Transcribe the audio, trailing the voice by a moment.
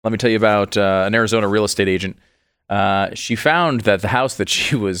Let me tell you about an Arizona real estate agent. She found that the house that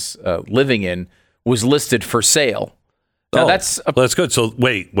she was living in was listed for sale. Now that's good. So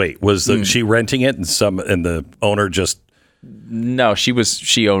wait, was she renting it and the owner just? No,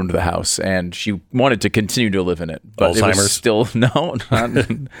 she owned the house and she wanted to continue to live in it, but Alzheimer's? It was still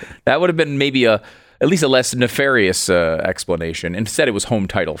that would have been maybe at least a less nefarious explanation. Instead, it was home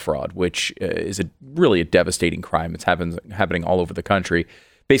title fraud, which is really a devastating crime. It's happening all over the country.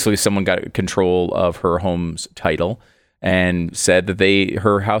 Basically, someone got control of her home's title and said that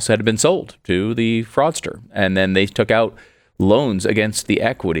her house had been sold to the fraudster, and then they took out loans against the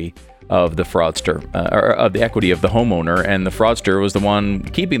equity of the fraudster, or of the equity of the homeowner, and the fraudster was the one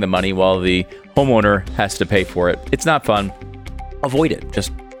keeping the money while the homeowner has to pay for it. It's not fun. Avoid it.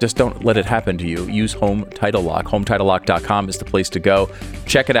 Just don't let it happen to you. Use Home Title Lock. HomeTitleLock.com is the place to go.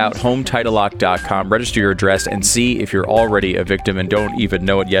 Check it out, HomeTitleLock.com. Register your address and see if you're already a victim and don't even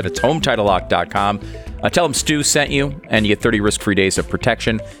know it yet. It's HomeTitleLock.com. Tell them Stu sent you, and you get 30 risk-free days of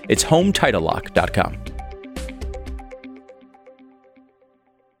protection. It's HomeTitleLock.com.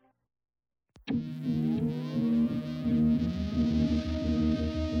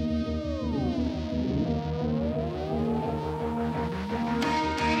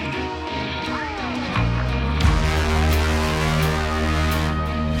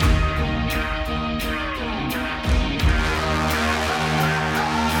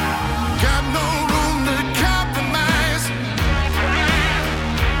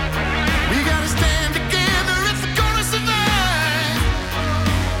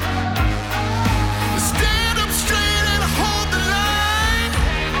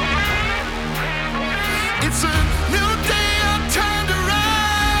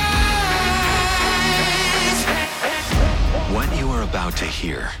 To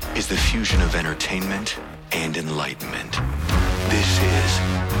hear is the fusion of entertainment and enlightenment. This is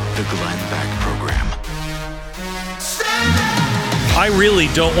the Glenn Beck Program. I really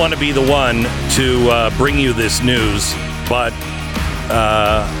don't want to be the one to bring you this news, but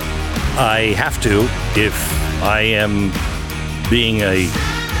I have to if I am being a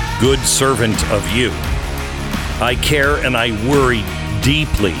good servant of you. I care and I worry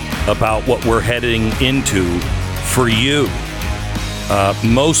deeply about what we're heading into for you.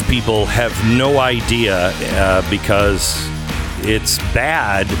 Most people have no idea because it's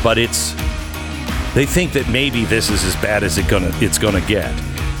bad, but they think that maybe this is as bad as it's gonna get.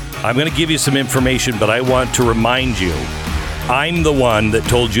 I'm gonna give you some information, but I want to remind you, I'm the one that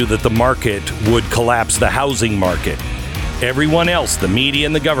told you that the market would collapse, the housing market. Everyone else, the media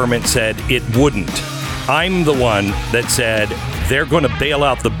and the government, said it wouldn't. I'm the one that said they're going to bail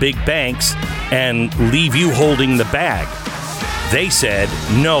out the big banks and leave you holding the bag. They said,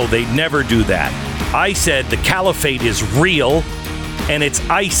 no, they'd never do that. I said the caliphate is real and it's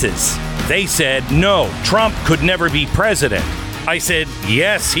ISIS. They said, no, Trump could never be president. I said,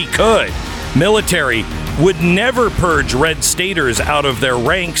 yes, he could. Military would never purge red staters out of their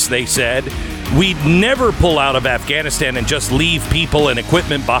ranks, they said. We'd never pull out of Afghanistan and just leave people and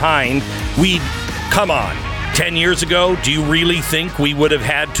equipment behind. Come on. 10 years ago, do you really think we would have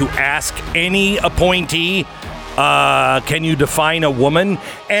had to ask any appointee, can you define a woman,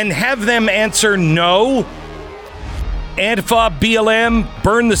 and have them answer no? Antifa, BLM,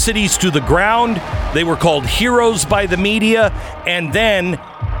 burn the cities to the ground. They were called heroes by the media, and then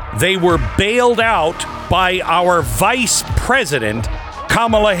they were bailed out by our vice president,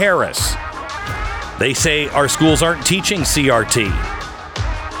 Kamala Harris. They say our schools aren't teaching CRT.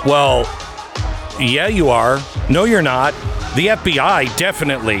 Well, yeah, you are. No, you're not. The FBI,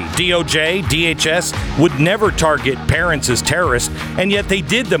 definitely. DOJ, DHS would never target parents as terrorists, and yet they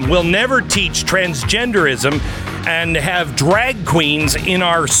did them. We'll never teach transgenderism and have drag queens in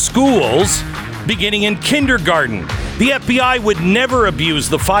our schools beginning in kindergarten. The FBI would never abuse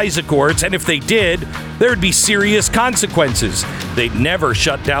the FISA courts, and if they did, there'd be serious consequences. They'd never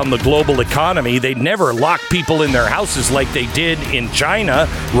shut down the global economy. They'd never lock people in their houses like they did in China,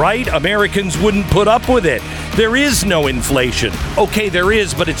 right? Americans wouldn't put up with it. There is no inflation. Okay, there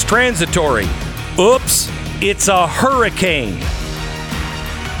is, but it's transitory. Oops, it's a hurricane.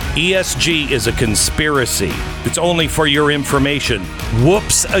 ESG is a conspiracy. It's only for your information.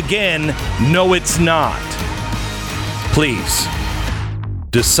 Whoops again. No, it's not. Please,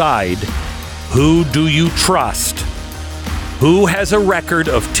 decide, who do you trust? Who has a record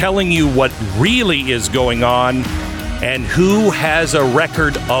of telling you what really is going on? And who has a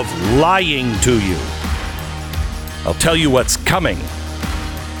record of lying to you? I'll tell you what's coming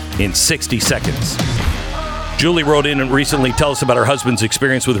in 60 seconds. Julie wrote in and recently tell us about her husband's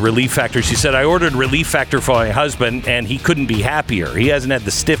experience with Relief Factor. She said, I ordered Relief Factor for my husband, and he couldn't be happier. He hasn't had the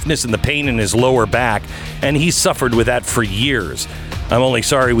stiffness and the pain in his lower back, and he's suffered with that for years. I'm only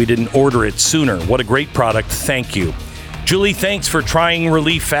sorry we didn't order it sooner. What a great product. Thank you. Julie, thanks for trying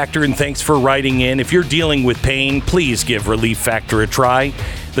Relief Factor, and thanks for writing in. If you're dealing with pain, please give Relief Factor a try.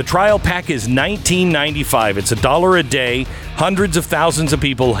 The trial pack is $19.95. It's $1 a day. Hundreds of thousands of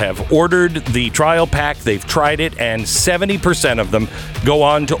people have ordered the trial pack. They've tried it, and 70% of them go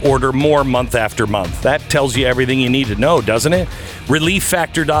on to order more month after month. That tells you everything you need to know, doesn't it?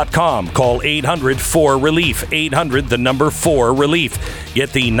 ReliefFactor.com. Call 800-4RELIEF. 800-4RELIEF.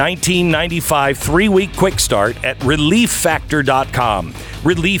 Get the $19.95 3-week quick start at ReliefFactor.com.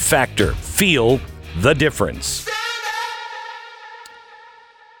 Relief Factor. Feel the difference.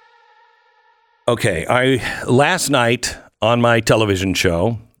 Okay, last night on my television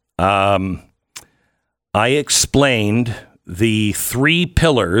show, I explained the 3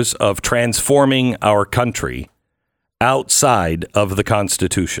 pillars of transforming our country outside of the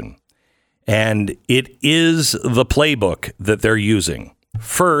Constitution. And it is the playbook that they're using.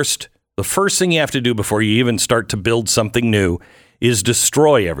 First, the first thing you have to do before you even start to build something new is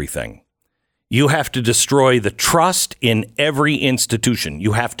destroy everything. You have to destroy the trust in every institution.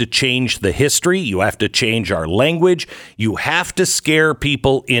 You have to change the history. You have to change our language. You have to scare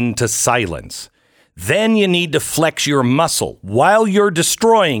people into silence. Then you need to flex your muscle. While you're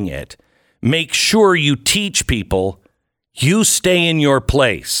destroying it, make sure you teach people you stay in your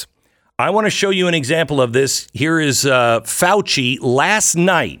place. I want to show you an example of this. Here is Fauci last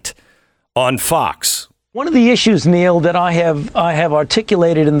night on Fox. One of the issues, Neil, that I have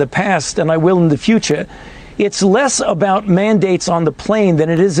articulated in the past, and I will in the future, it's less about mandates on the plane than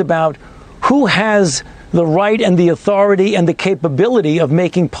it is about who has the right and the authority and the capability of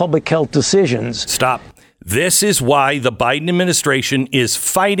making public health decisions. Stop. This is why the Biden administration is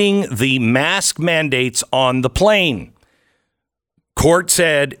fighting the mask mandates on the plane. Court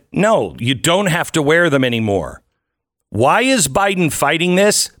said, no, you don't have to wear them anymore. Why is Biden fighting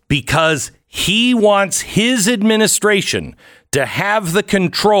this? Because he wants his administration to have the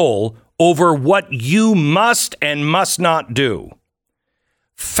control over what you must and must not do.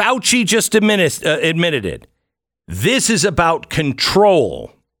 Fauci just admitted it. This is about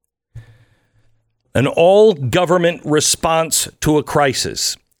control. An all-government response to a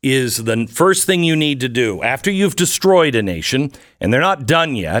crisis is the first thing you need to do after you've destroyed a nation, and they're not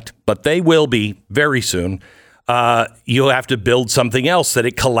done yet, but they will be very soon. You have to build something else that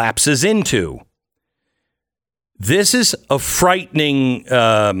it collapses into. This is a frightening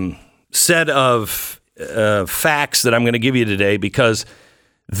set of facts that I'm going to give you today, because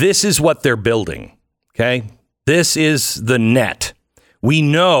this is what they're building. Okay, this is the net. We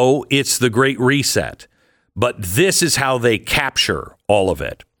know it's the Great Reset, but this is how they capture all of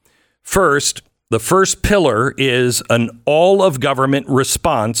it. First, the first pillar is an all-of-government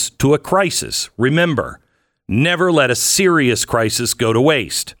response to a crisis. Remember, never let a serious crisis go to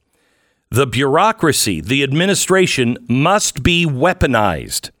waste. The bureaucracy, the administration, must be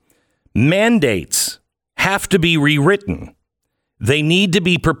weaponized. Mandates have to be rewritten. They need to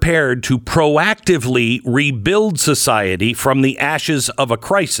be prepared to proactively rebuild society from the ashes of a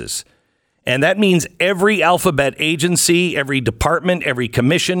crisis. And that means every alphabet agency, every department, every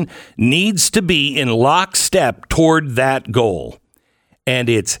commission needs to be in lockstep toward that goal. And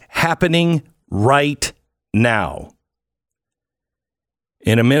it's happening right now.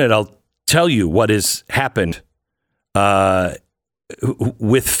 In a minute, I'll tell you what has happened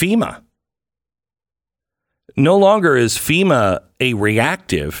with FEMA. No longer is FEMA a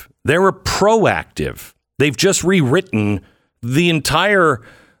reactive. They're a proactive. They've just rewritten the entire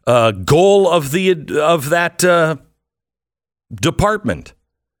goal of that department.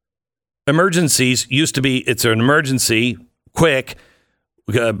 Emergencies used to be, it's an emergency, quick,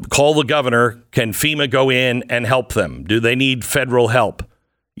 call the governor. Can FEMA go in and help them? Do they need federal help?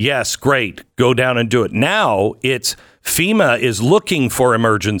 Yes, great. Go down and do it. Now it's FEMA is looking for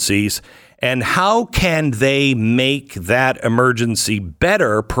emergencies, and how can they make that emergency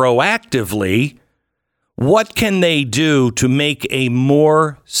better proactively? What can they do to make a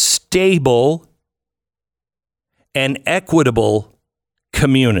more stable and equitable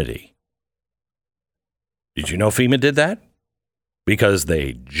community? Did you know FEMA did that? Because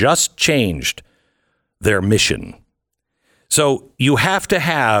they just changed their mission. So you have to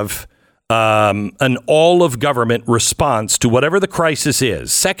have an all-of-government response to whatever the crisis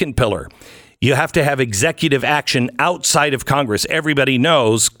is. Second pillar, you have to have executive action outside of Congress. Everybody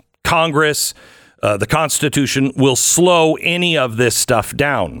knows Congress, the Constitution, will slow any of this stuff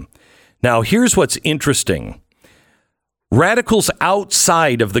down. Now, here's what's interesting. Radicals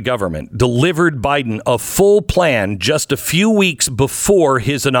outside of the government delivered Biden a full plan just a few weeks before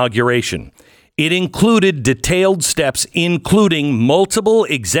his inauguration. It included detailed steps, including multiple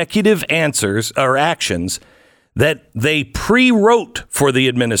executive answers or actions that they pre-wrote for the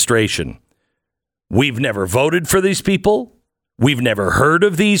administration. We've never voted for these people. We've never heard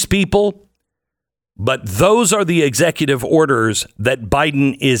of these people. But those are the executive orders that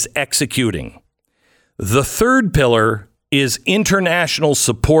Biden is executing. The third pillar is international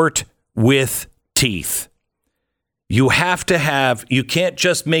support with teeth. You can't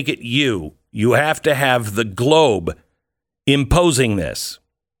just make it you. You have to have the globe imposing this.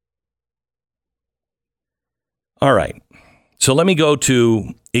 All right. So let me go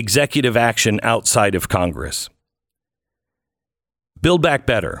to executive action outside of Congress. Build Back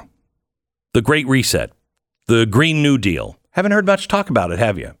Better. The Great Reset. The Green New Deal. Haven't heard much talk about it,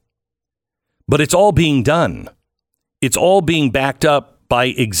 have you? But it's all being done. It's all being backed up by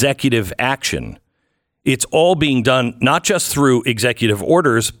executive action. It's all being done not just through executive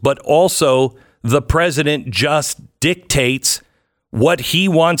orders, but also the president just dictates what he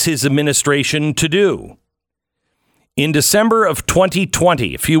wants his administration to do. In December of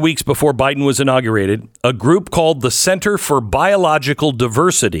 2020, a few weeks before Biden was inaugurated, a group called the Center for Biological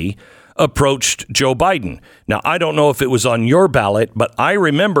Diversity approached Joe Biden. Now, I don't know if it was on your ballot, but I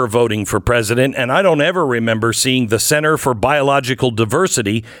remember voting for president, and I don't ever remember seeing the Center for Biological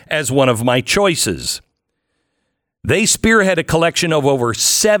Diversity as one of my choices. They spearhead a collection of over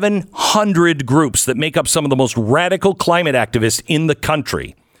 700 groups that make up some of the most radical climate activists in the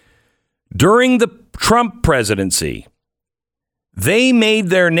country. During the Trump presidency, they made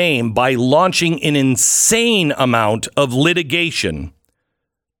their name by launching an insane amount of litigation,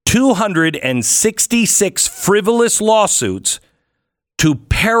 266 frivolous lawsuits to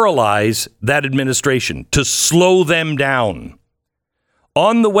paralyze that administration, to slow them down.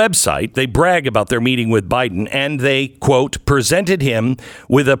 On the website, they brag about their meeting with Biden, and they, quote, presented him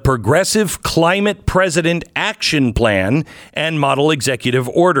with a progressive climate president action plan and model executive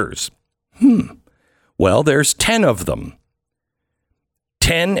orders. Well, there's 10 of them.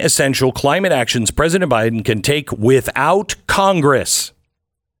 10 essential climate actions President Biden can take without Congress.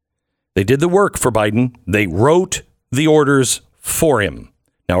 They did the work for Biden. They wrote the orders for him.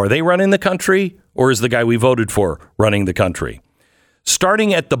 Now, are they running the country, or is the guy we voted for running the country?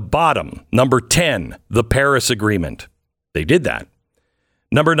 Starting at the bottom, number 10, the Paris Agreement. They did that.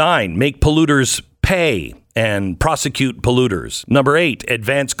 Number 9, make polluters pay and prosecute polluters. Number 8,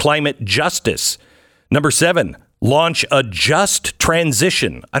 advance climate justice. Number 7, launch a just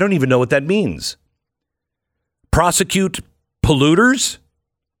transition. I don't even know what that means. Prosecute polluters?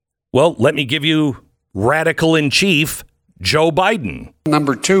 Well, let me give you radical in chief, Joe Biden.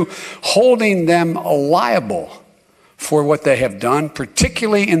 Number 2, holding them liable for what they have done,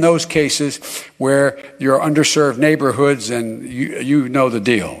 particularly in those cases where you're underserved neighborhoods and you know the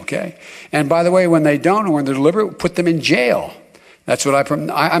deal, okay? And by the way, when they don't or when they're deliberate, put them in jail. That's what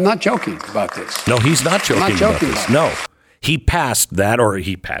I'm not joking about this. No, he's not joking about this. No, he passed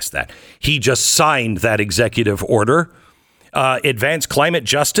that. He just signed that executive order. Advance climate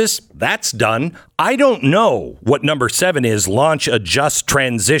justice, that's done. I don't know what number 7 is, launch a just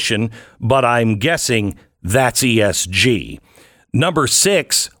transition, but I'm guessing that's ESG. Number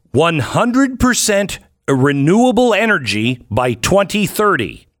 6, 100% renewable energy by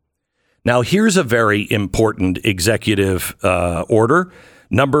 2030. Now, here's a very important executive order,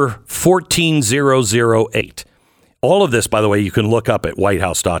 number 14008. All of this, by the way, you can look up at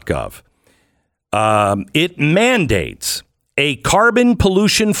whitehouse.gov. It mandates a carbon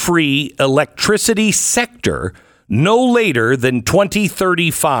pollution-free electricity sector no later than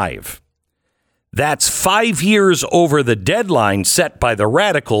 2035. That's 5 years over the deadline set by the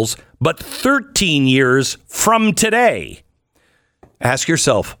radicals, but 13 years from today. Ask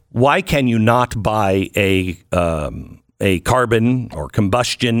yourself, why can you not buy a carbon or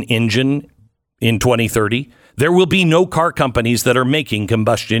combustion engine in 2030? There will be no car companies that are making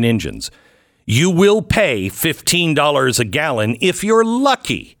combustion engines. You will pay $15 a gallon if you're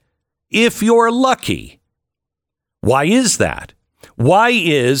lucky. If you're lucky. Why is that? Why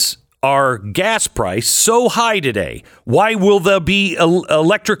is our gas price so high today? Why will there be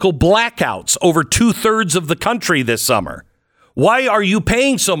electrical blackouts over 2/3 of the country this summer? Why are you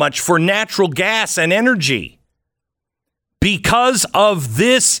paying so much for natural gas and energy? Because of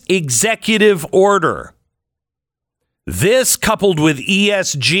this executive order. This coupled with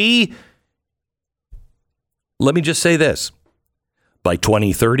ESG. Let me just say this. By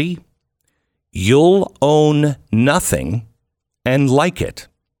 2030, you'll own nothing and like it.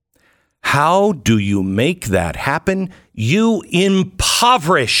 How do you make that happen? You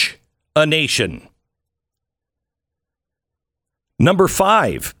impoverish a nation. Number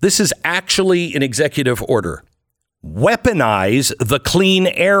 5, this is actually an executive order. Weaponize the Clean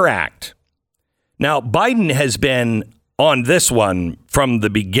Air Act. Now, Biden has been on this one from the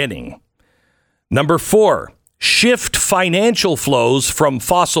beginning. Number 4, shift financial flows from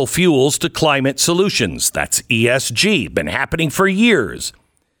fossil fuels to climate solutions. That's ESG, been happening for years.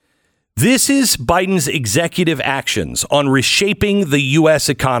 This is Biden's executive actions on reshaping the U.S.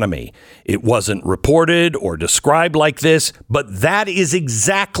 economy. It wasn't reported or described like this, but that is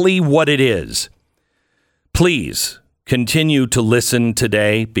exactly what it is. Please continue to listen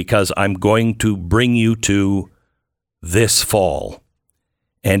today because I'm going to bring you to this fall.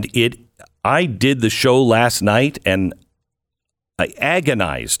 And I did the show last night and I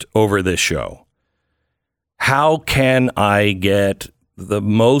agonized over this show. How can I get the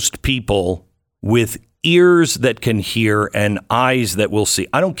most people with ears that can hear and eyes that will see?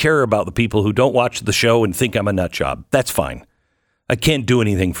 I don't care about the people who don't watch the show and think I'm a nut job. That's fine. I can't do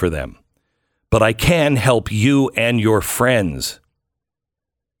anything for them. But I can help you and your friends.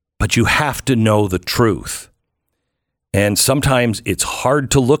 But you have to know the truth. And sometimes it's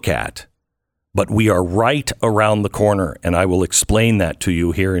hard to look at. But we are right around the corner. And I will explain that to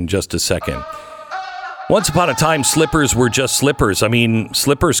you here in just a second. Once upon a time, slippers were just slippers. I mean,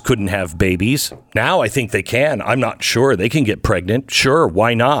 slippers couldn't have babies. Now I think they can. I'm not sure. They can get pregnant. Sure,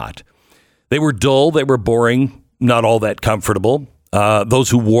 why not? They were dull. They were boring. Not all that comfortable. Those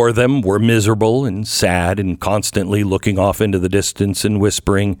who wore them were miserable and sad and constantly looking off into the distance and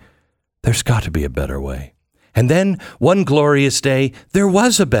whispering, there's got to be a better way. And then one glorious day, there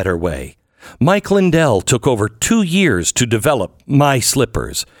was a better way. Mike Lindell took over 2 years to develop My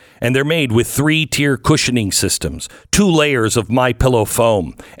Slippers. And they're made with 3-tier cushioning systems, 2 layers of MyPillow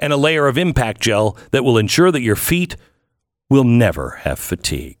foam, and a layer of impact gel that will ensure that your feet will never have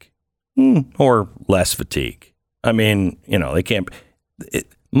fatigue. Or less fatigue. I mean, they can't.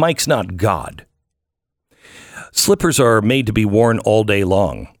 Mike's not God. Slippers are made to be worn all day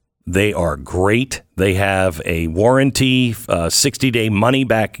long. They are great. They have a warranty, 60-day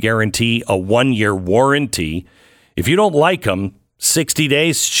money-back guarantee, a 1-year warranty. If you don't like them, 60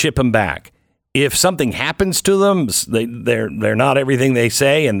 days, ship them back. If something happens to them, they're not everything they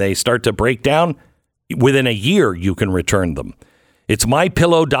say and they start to break down, within a year you can return them. It's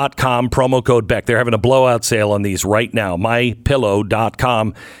mypillow.com, promo code Beck. They're having a blowout sale on these right now.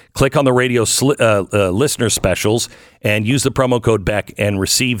 Mypillow.com. Click on the radio listener specials and use the promo code Beck and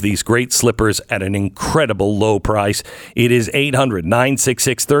receive these great slippers at an incredible low price. It is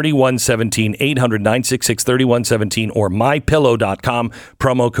 800-966-3117, 800-966-3117, or mypillow.com,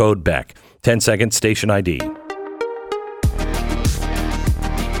 promo code Beck. 10 seconds, station ID.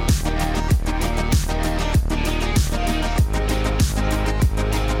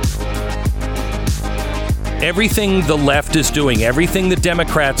 Everything the left is doing, everything the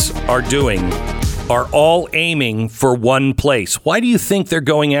Democrats are doing, are all aiming for one place. Why do you think they're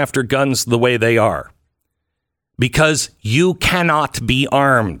going after guns the way they are? Because you cannot be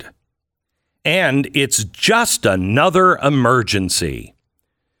armed. And it's just another emergency.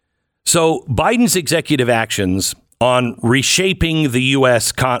 So Biden's executive actions on reshaping the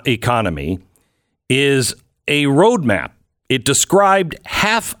U.S. economy is a roadmap. It described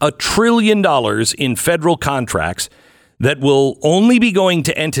 $500 billion in federal contracts that will only be going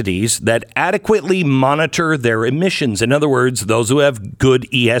to entities that adequately monitor their emissions. In other words, those who have good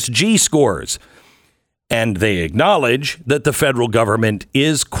ESG scores. And they acknowledge that the federal government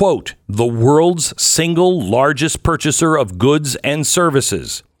is, quote, the world's single largest purchaser of goods and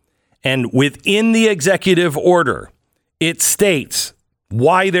services. And within the executive order, it states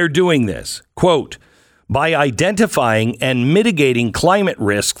why they're doing this. Quote, by identifying and mitigating climate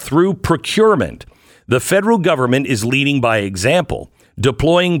risk through procurement, the federal government is leading by example,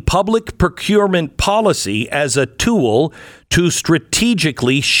 deploying public procurement policy as a tool to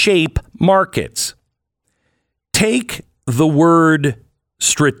strategically shape markets. Take the word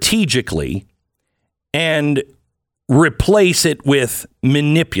strategically and replace it with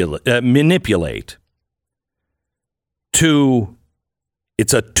manipulate.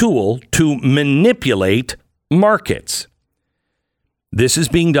 It's a tool to manipulate markets. This is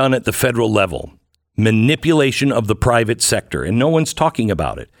being done at the federal level. Manipulation of the private sector, and no one's talking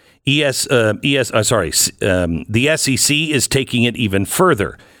about it. The SEC is taking it even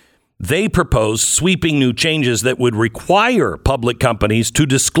further. They proposed sweeping new changes that would require public companies to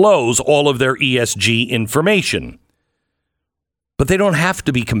disclose all of their ESG information. But they don't have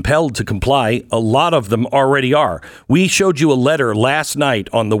to be compelled to comply. A lot of them already are. We showed you a letter last night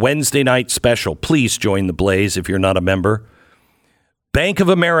on the Wednesday night special. Please join the blaze if you're not a member. Bank of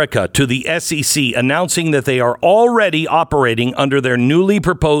America to the SEC announcing that they are already operating under their newly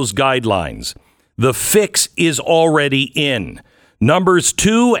proposed guidelines. The fix is already in. Numbers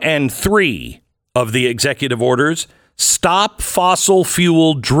 2 and 3 of the executive orders: stop fossil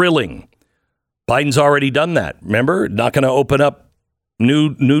fuel drilling. Biden's already done that. Remember, not going to open up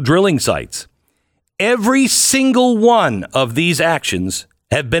new drilling sites. Every single one of these actions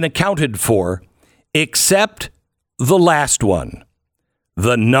have been accounted for except the last one.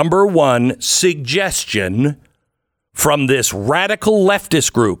 The number one suggestion from this radical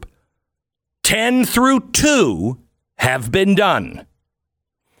leftist group, 10 through 2 have been done.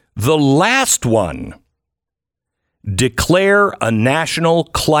 The last one, declare a national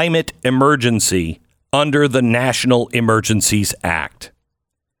climate emergency under the National Emergencies Act.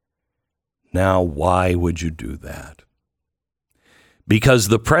 Now, why would you do that? Because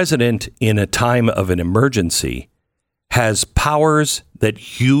the president, in a time of an emergency, has powers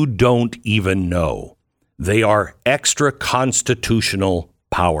that you don't even know. They are extra constitutional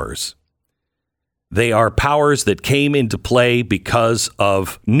powers. They are powers that came into play because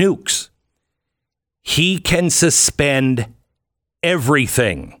of nukes. He can suspend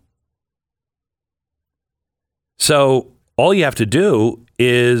everything. So all you have to do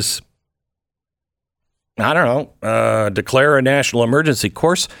is, declare a national emergency. Of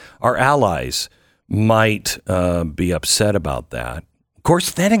course, our allies might be upset about that. Of course,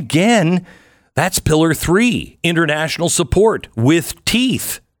 then again, that's Pillar 3, international support with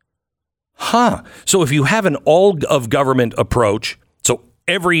teeth. So if you have an all-of-government approach, so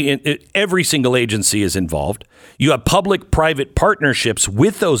every single agency is involved, you have public-private partnerships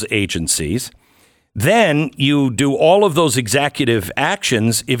with those agencies, then you do all of those executive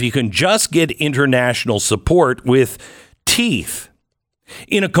actions if you can just get international support with teeth.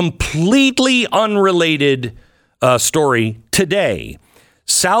 In a completely unrelated story today,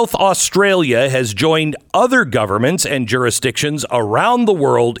 South Australia has joined other governments and jurisdictions around the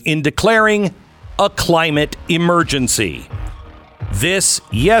world in declaring a climate emergency. This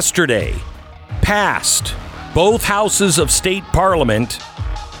yesterday passed both houses of state parliament,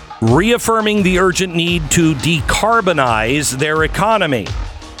 reaffirming the urgent need to decarbonize their economy.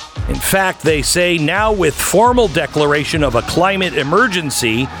 In fact, they say now with formal declaration of a climate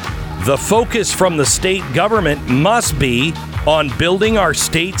emergency, the focus from the state government must be on building our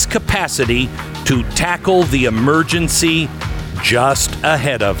state's capacity to tackle the emergency just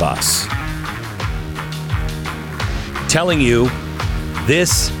ahead of us. Telling you,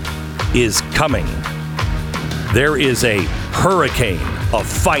 this is coming. There is a hurricane, a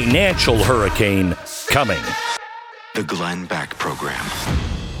financial hurricane coming. The Glenn Beck Program.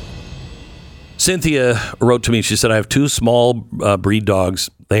 Cynthia wrote to me. She said, I have 2 small breed dogs.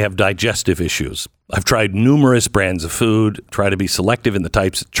 They have digestive issues. I've tried numerous brands of food, try to be selective in the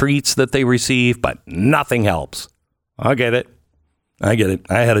types of treats that they receive, but nothing helps. I get it. I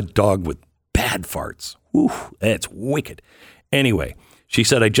had a dog with bad farts. Whew, that's wicked. Anyway, she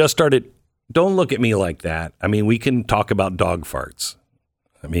said, I just started. Don't look at me like that. I mean, we can talk about dog farts.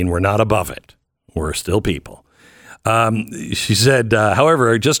 I mean, we're not above it. We're still people. She said,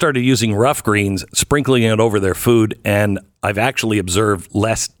 however, I just started using rough greens, sprinkling it over their food, and I've actually observed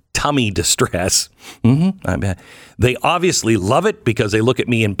less tummy distress. They obviously love it because they look at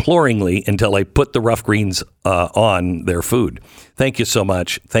me imploringly until I put the rough greens on their food. Thank you so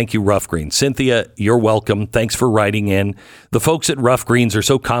much. Thank you, Rough Greens. Cynthia, you're welcome. Thanks for writing in. The folks at Rough Greens are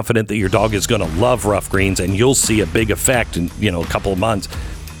so confident that your dog is going to love Rough Greens, and you'll see a big effect in a couple of months,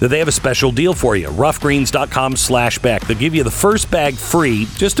 that they have a special deal for you. roughgreens.com/Beck. They'll give you the first bag free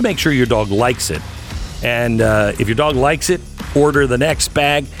just to make sure your dog likes it. And if your dog likes it, order the next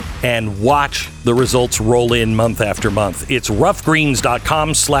bag and watch the results roll in month after month. It's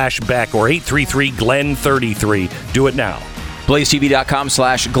roughgreens.com/Beck or 833-GLEN-33. Do it now.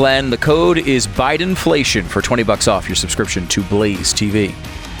 BlazeTV.com/Glenn. The code is Bidenflation for $20 off your subscription to Blaze TV.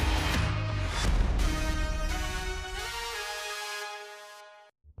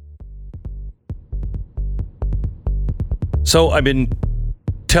 So I've been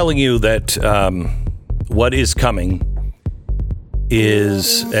telling you that what is coming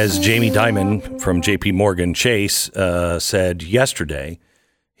is, as Jamie Dimon from JP Morgan Chase said yesterday,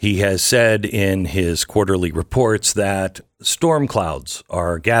 he has said in his quarterly reports that storm clouds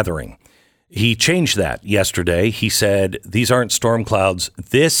are gathering. He changed that yesterday. He said, these aren't storm clouds.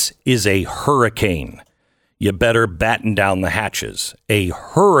 This is a hurricane. You better batten down the hatches. A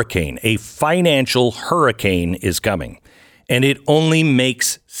hurricane, a financial hurricane is coming. And it only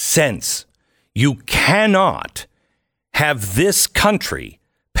makes sense. You cannot have this country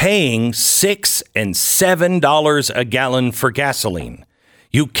paying $6 and $7 a gallon for gasoline.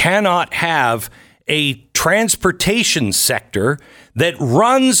 You cannot have a transportation sector that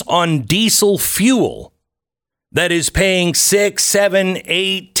runs on diesel fuel that is paying $6, $7,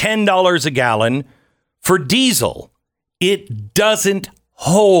 $8, $10 a gallon for diesel. It doesn't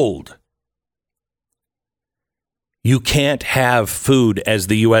hold. You can't have food, as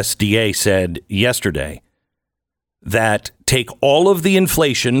the USDA said yesterday, that take all of the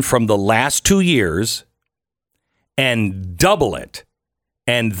inflation from the last 2 years and double it.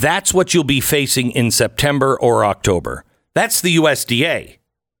 And that's what you'll be facing in September or October. That's the USDA.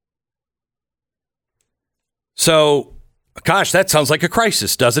 So, gosh, that sounds like a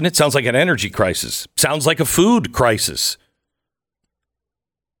crisis, doesn't it? Sounds like an energy crisis. Sounds like a food crisis.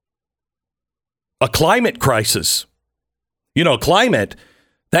 A climate crisis. You know, climate,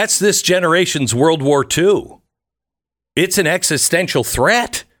 that's this generation's World War II. It's an existential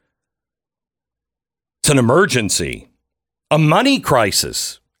threat. It's an emergency. A money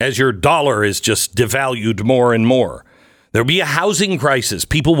crisis, as your dollar is just devalued more and more. There'll be a housing crisis.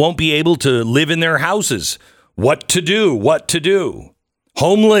 People won't be able to live in their houses. What to do.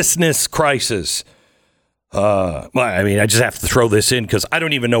 Homelessness crisis. I just have to throw this in because I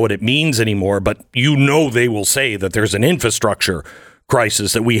don't even know what it means anymore, but you know they will say that there's an infrastructure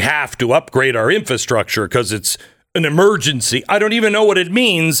crisis, that we have to upgrade our infrastructure because it's an emergency. I don't even know what it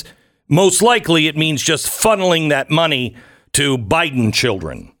means. Most likely it means just funneling that money to Biden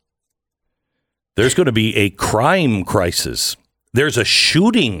children. There's going to be a crime crisis. There's a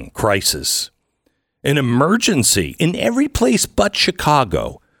shooting crisis. An emergency in every place but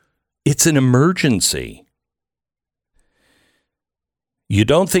Chicago. It's an emergency. You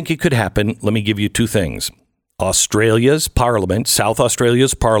don't think it could happen? Let me give you two things. Australia's parliament, South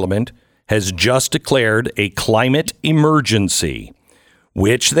Australia's parliament, has just declared a climate emergency,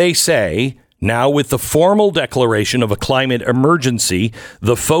 which they say, now with the formal declaration of a climate emergency,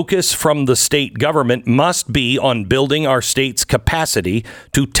 the focus from the state government must be on building our state's capacity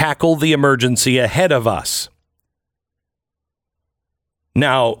to tackle the emergency ahead of us.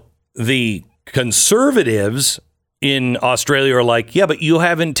 Now, the conservatives in Australia are like, yeah, but you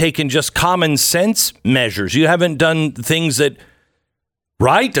haven't taken just common sense measures. You haven't done things that,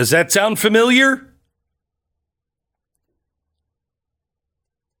 right? Does that sound familiar?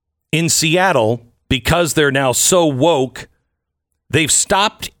 In Seattle, because they're now so woke, they've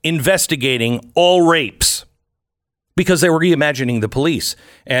stopped investigating all rapes because they were reimagining the police,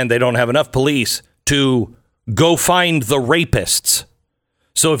 and they don't have enough police to go find the rapists.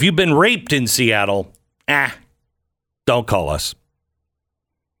 So if you've been raped in Seattle, don't call us.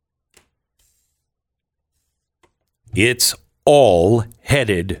 It's all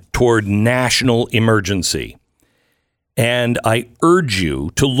headed toward national emergency. And I urge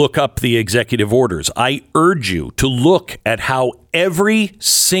you to look up the executive orders. I urge you to look at how every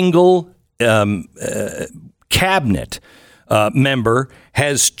single cabinet member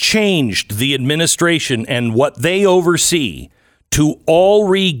has changed the administration and what they oversee to all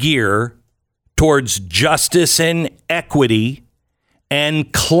re-gear towards justice and equity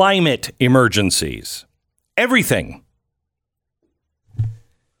and climate emergencies. Everything.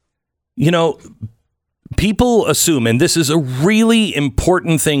 You know, people assume, and this is a really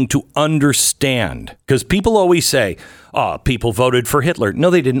important thing to understand, because people always say, people voted for Hitler. No,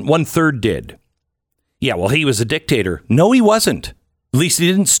 they didn't. 1/3 did. Yeah, well, he was a dictator. No, he wasn't. At least he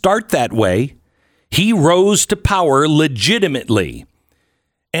didn't start that way. He rose to power legitimately.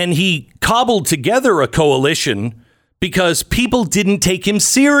 And he cobbled together a coalition because people didn't take him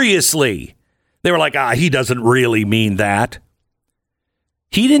seriously. They were like, he doesn't really mean that.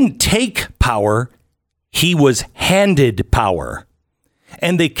 He didn't take power. He was handed power.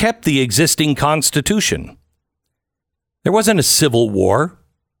 And they kept the existing constitution. There wasn't a civil war.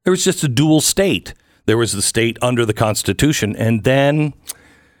 There was just a dual state. There was the state under the Constitution. And then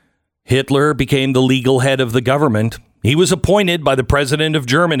Hitler became the legal head of the government. He was appointed by the president of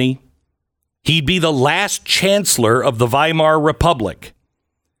Germany. He'd be the last chancellor of the Weimar Republic.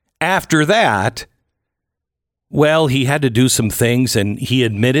 After that, well, he had to do some things, and he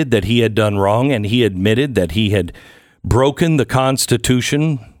admitted that he had done wrong, and he admitted that he had broken the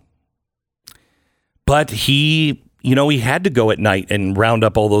Constitution. But he had to go at night and round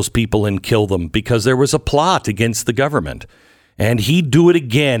up all those people and kill them because there was a plot against the government. And he'd do it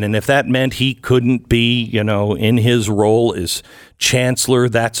again. And if that meant he couldn't be, in his role as chancellor,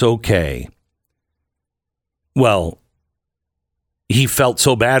 that's okay. Well, he felt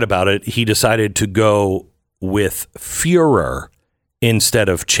so bad about it, he decided to go with Führer instead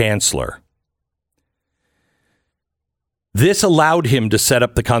of Chancellor. This allowed him to set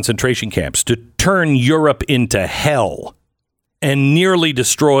up the concentration camps, to turn Europe into hell, and nearly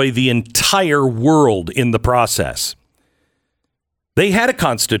destroy the entire world in the process. They had a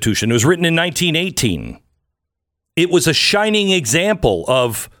constitution. It was written in 1918. It was a shining example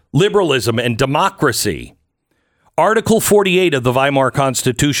of liberalism and democracy. Article 48 of the Weimar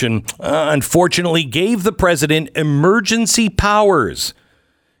Constitution, unfortunately, gave the president emergency powers.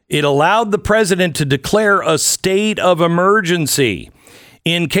 It allowed the president to declare a state of emergency.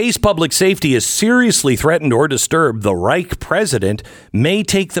 In case public safety is seriously threatened or disturbed, the Reich president may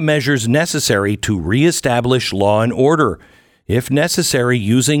take the measures necessary to reestablish law and order, if necessary,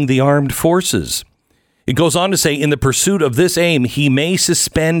 using the armed forces. It goes on to say, in the pursuit of this aim, he may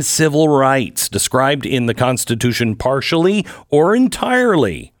suspend civil rights described in the Constitution partially or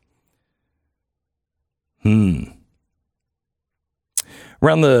entirely.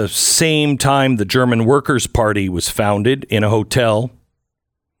 Around the same time, the German Workers' Party was founded in a hotel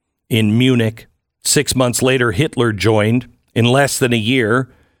in Munich. 6 months later, Hitler joined. In less than a year,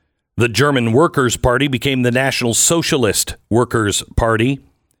 the German Workers' Party became the National Socialist Workers' Party,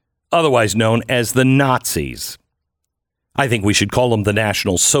 otherwise known as the Nazis. I think we should call them the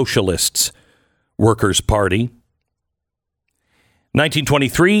National Socialists Workers' Party.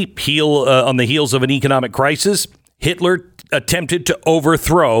 1923, on the heels of an economic crisis, Hitler attempted to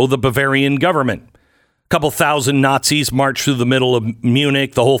overthrow the Bavarian government. A couple thousand Nazis marched through the middle of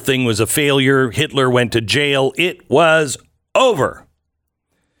Munich. The whole thing was a failure. Hitler went to jail. It was over.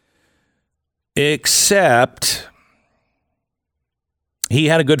 Except he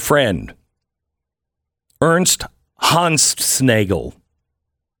had a good friend, Ernst Hanfstaengl.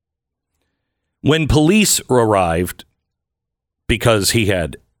 When police arrived, because he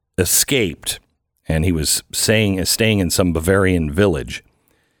had escaped and he was staying in some Bavarian village,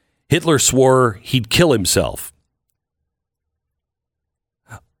 Hitler swore he'd kill himself.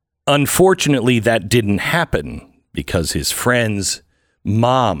 Unfortunately, that didn't happen because his friend's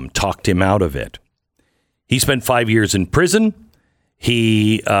mom talked him out of it. He spent 5 years in prison.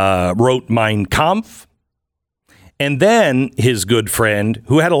 He wrote Mein Kampf. And then his good friend,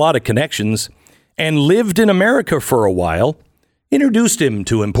 who had a lot of connections and lived in America for a while, introduced him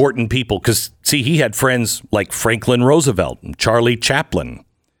to important people. Because, see, he had friends like Franklin Roosevelt and Charlie Chaplin.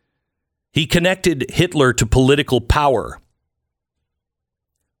 He connected Hitler to political power.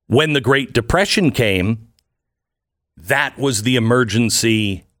 When the Great Depression came, that was the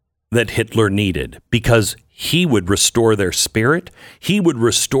emergency that Hitler needed, because he would restore their spirit. He would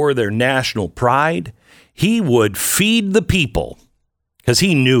restore their national pride. He would feed the people, because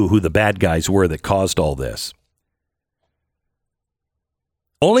he knew who the bad guys were that caused all this.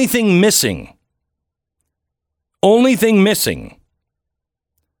 Only thing missing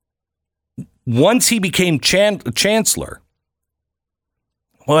once he became chancellor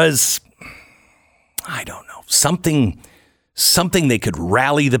was, I don't know, something they could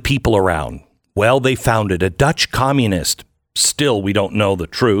rally the people around. Well, they founded a Dutch communist. Still, we don't know the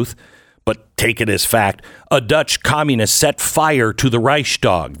truth, but take it as fact. A Dutch communist set fire to the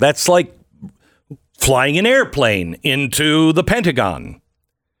Reichstag. That's like flying an airplane into the Pentagon.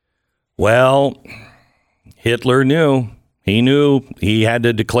 Well, Hitler knew. He knew he had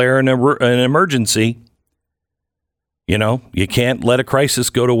to declare an emergency. You know, you can't let a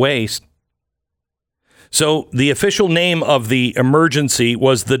crisis go to waste. So the official name of the emergency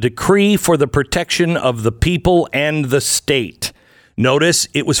was the Decree for the Protection of the People and the State. Notice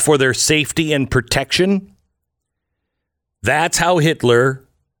it was for their safety and protection. That's how Hitler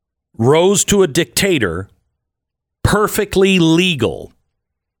rose to a dictator, perfectly legal.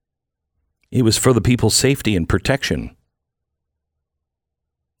 It was for the people's safety and protection.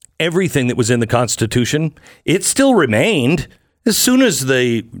 Everything that was in the Constitution, it still remained. As soon as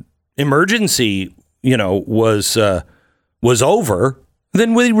the emergency, was over,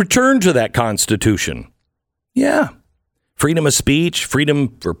 then we returned to that Constitution. Yeah. Freedom of speech,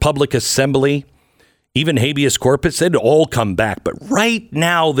 freedom for public assembly, even habeas corpus, they'd all come back. But right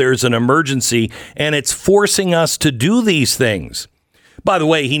now there's an emergency, and it's forcing us to do these things. By the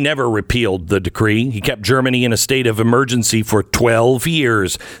way, he never repealed the decree. He kept Germany in a state of emergency for 12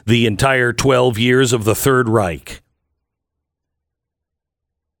 years, the entire 12 years of the Third Reich.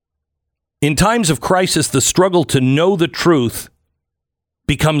 In times of crisis, the struggle to know the truth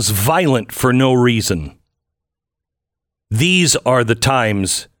becomes violent for no reason. These are the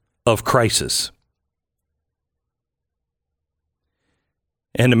times of crisis.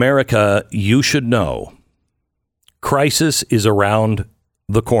 And America, you should know, crisis is around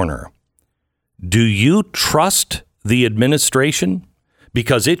the corner. Do you trust the administration?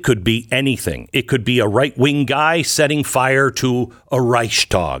 Because it could be anything. It could be a right-wing guy setting fire to a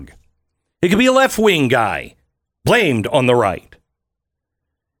Reichstag. It could be a left-wing guy blamed on the right.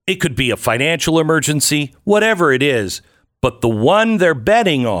 It could be a financial emergency, whatever it is. But the one they're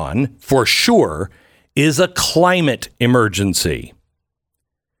betting on, for sure, is a climate emergency.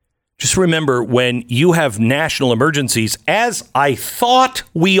 Just remember, when you have national emergencies, as I thought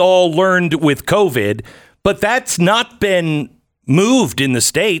we all learned with COVID, but that's not been moved in the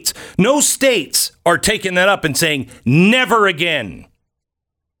states. No states are taking that up and saying, never again.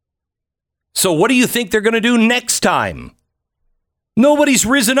 So what do you think they're going to do next time? Nobody's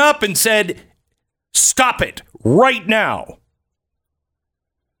risen up and said, stop it right now.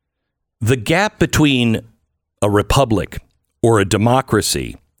 The gap between a republic or a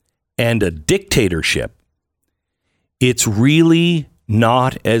democracy and a dictatorship, it's really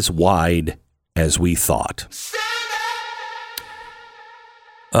not as wide as we thought.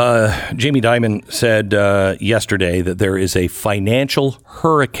 Jamie Dimon said yesterday that there is a financial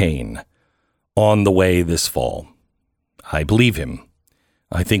hurricane on the way this fall. I believe him.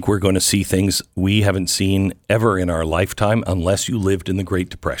 I think we're going to see things we haven't seen ever in our lifetime unless you lived in the Great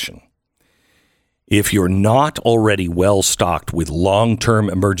Depression. If you're not already well stocked with long-term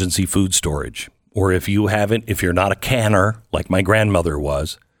emergency food storage, or if you're not a canner like my grandmother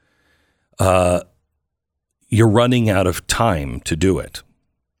was, you're running out of time to do it.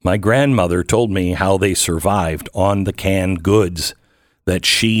 My grandmother told me how they survived on the canned goods that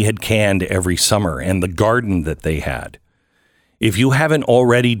she had canned every summer and the garden that they had. If you haven't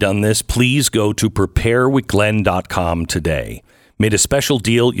already done this, please go to preparewithglenn.com today. Made a special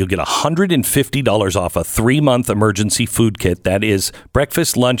deal. You'll get $150 off a 3-month emergency food kit. That is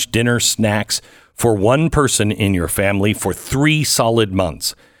breakfast, lunch, dinner, snacks for one person in your family for 3 solid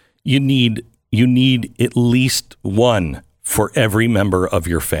months. You need at least one for every member of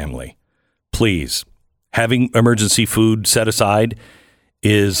your family. Please, having emergency food set aside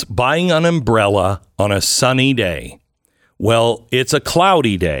is buying an umbrella on a sunny day. Well, it's a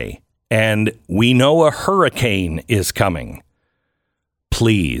cloudy day, and we know a hurricane is coming.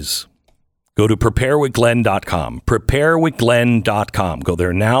 Please go to preparewithglenn.com. Preparewithglenn.com. Go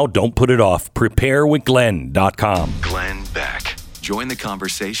there now. Don't put it off. Preparewithglenn.com. Glenn Beck. Join the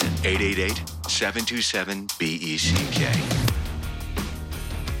conversation. 888-727-BECK.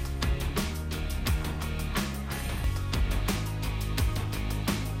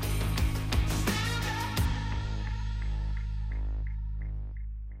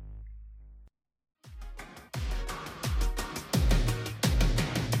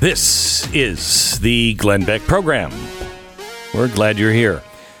 This is the Glenn Beck program. We're glad you're here.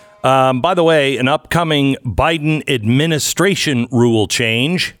 By the way, an upcoming Biden administration rule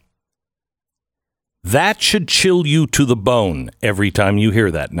change. That should chill you to the bone every time you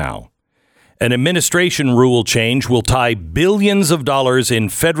hear that now. An administration rule change will tie billions of dollars in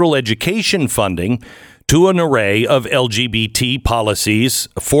federal education funding to an array of LGBT policies,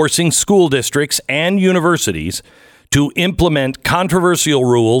 forcing school districts and universities to implement controversial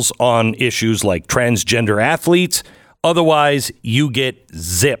rules on issues like transgender athletes. Otherwise, you get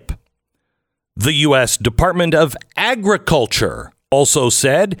zip. The U.S. Department of Agriculture also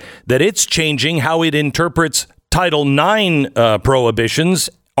said that it's changing how it interprets Title IX prohibitions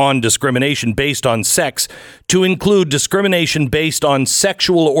on discrimination based on sex to include discrimination based on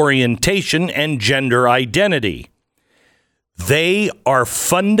sexual orientation and gender identity. They are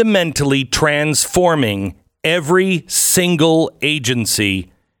fundamentally transforming every single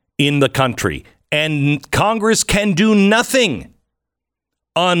agency in the country. And Congress can do nothing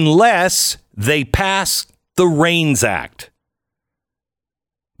unless they pass the REINS Act.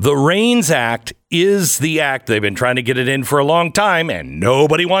 The REINS Act is the act. They've been trying to get it in for a long time, and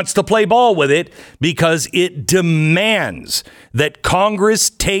nobody wants to play ball with it because it demands that Congress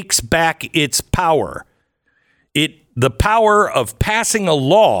takes back its power. The power of passing a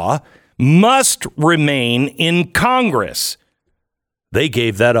law must remain in Congress. They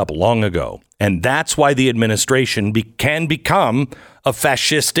gave that up long ago. And that's why the administration can become a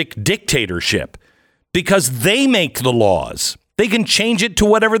fascistic dictatorship, because they make the laws. They can change it to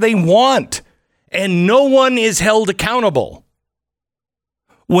whatever they want, and no one is held accountable.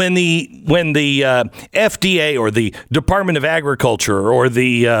 When the FDA or the Department of Agriculture or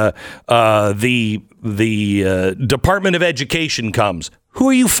the Department of Education comes, who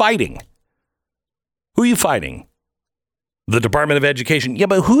are you fighting? Who are you fighting? The Department of Education. Yeah,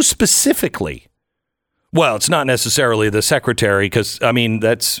 but who specifically? Well, it's not necessarily the secretary because,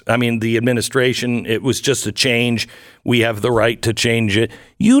 the administration, it was just a change. We have the right to change it.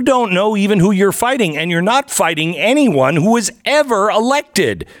 You don't know even who you're fighting, and you're not fighting anyone who was ever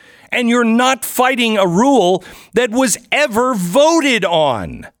elected. And you're not fighting a rule that was ever voted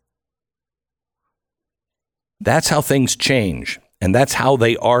on. That's how things change, and that's how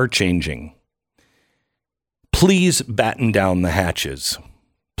they are changing. Please batten down the hatches.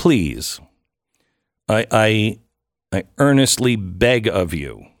 Please. I earnestly beg of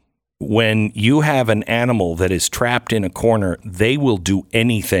you, when you have an animal that is trapped in a corner, they will do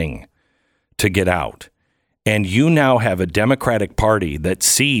anything to get out. And you now have a Democratic Party that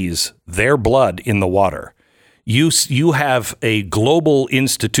sees their blood in the water. You have a global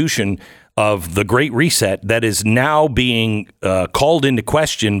institution of the Great Reset that is now being called into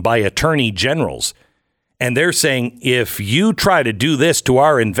question by attorney generals. And they're saying, if you try to do this to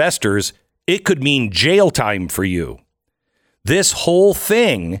our investors, it could mean jail time for you. This whole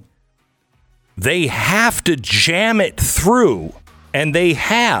thing, they have to jam it through, and they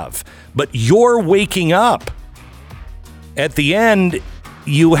have. But you're waking up. At the end,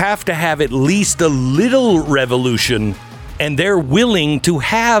 you have to have at least a little revolution, and they're willing to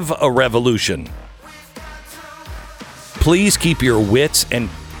have a revolution. Please keep your wits, and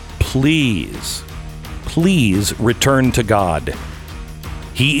please return to God.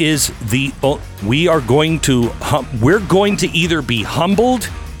 He is we're going to either be humbled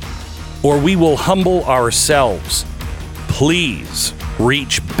or we will humble ourselves. Please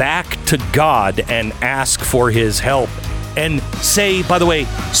reach back to God and ask for his help and say, by the way,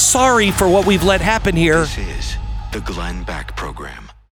 sorry for what we've let happen here. This is the Glenn Beck Program.